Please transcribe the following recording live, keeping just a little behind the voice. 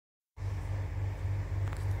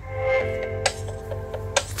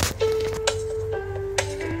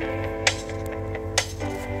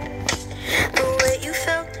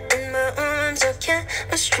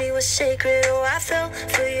was sacred. Oh, I fell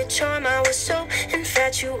for your charm. I was so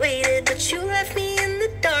infatuated, but you left me in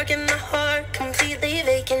the dark and my heart completely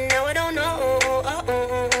vacant. Now I don't know.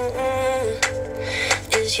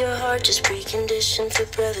 Is your heart just preconditioned for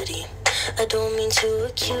brevity? I don't mean to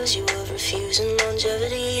accuse you of refusing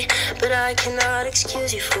longevity, but I cannot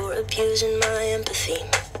excuse you for abusing my empathy.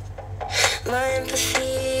 My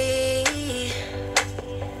empathy.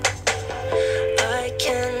 I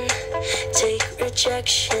can take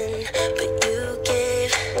rejection, but you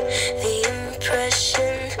gave the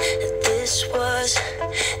impression that this was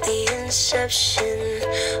the inception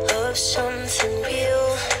of something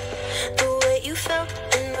real. The way you felt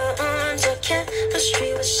in my arms, our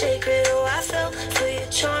chemistry was sacred. Oh, I fell for your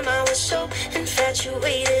charm. I was so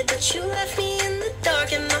infatuated, but you left me in the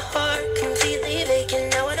dark and my heart completely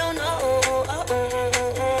vacant. Now I don't know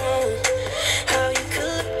how you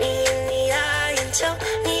could look me in the eye and tell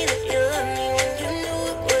me that you love me when you knew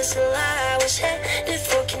it was a lie. I was headed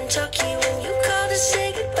for Kentucky when you called to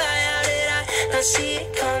say goodbye. How did I not see it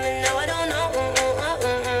coming? Now I don't know.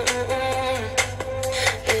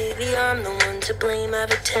 Maybe I'm the one to blame. I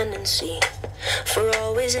have a tendency for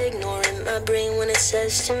always ignoring my brain when it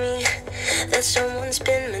says to me that someone's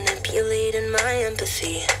been manipulating my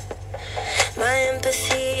empathy. My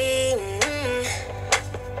empathy.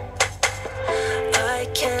 I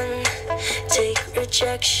can take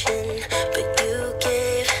rejection, but you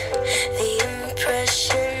gave the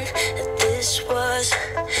impression that this was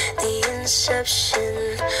the inception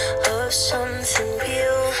of something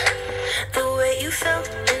real. The way you felt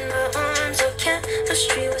in my arms, our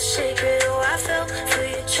chemistry was sacred. Oh, I fell for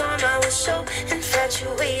your charm. I was so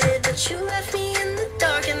infatuated, but you left me in the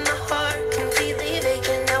dark and my heart completely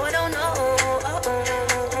vacant. Now I don't know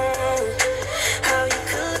how you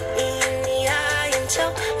could look me in the eye and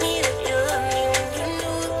tell me that you love me when you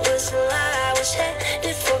knew it was a lie. I was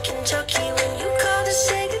headed for Kentucky when you called to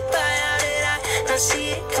say goodbye. How did I not see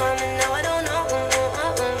it coming? Now I don't know.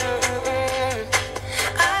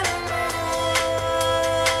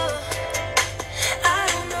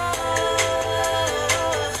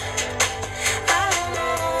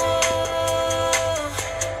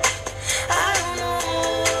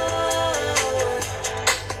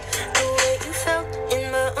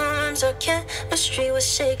 Chemistry was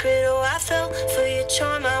sacred. Oh, I fell for your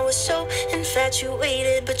charm. I was so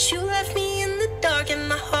infatuated, but you left me in the dark and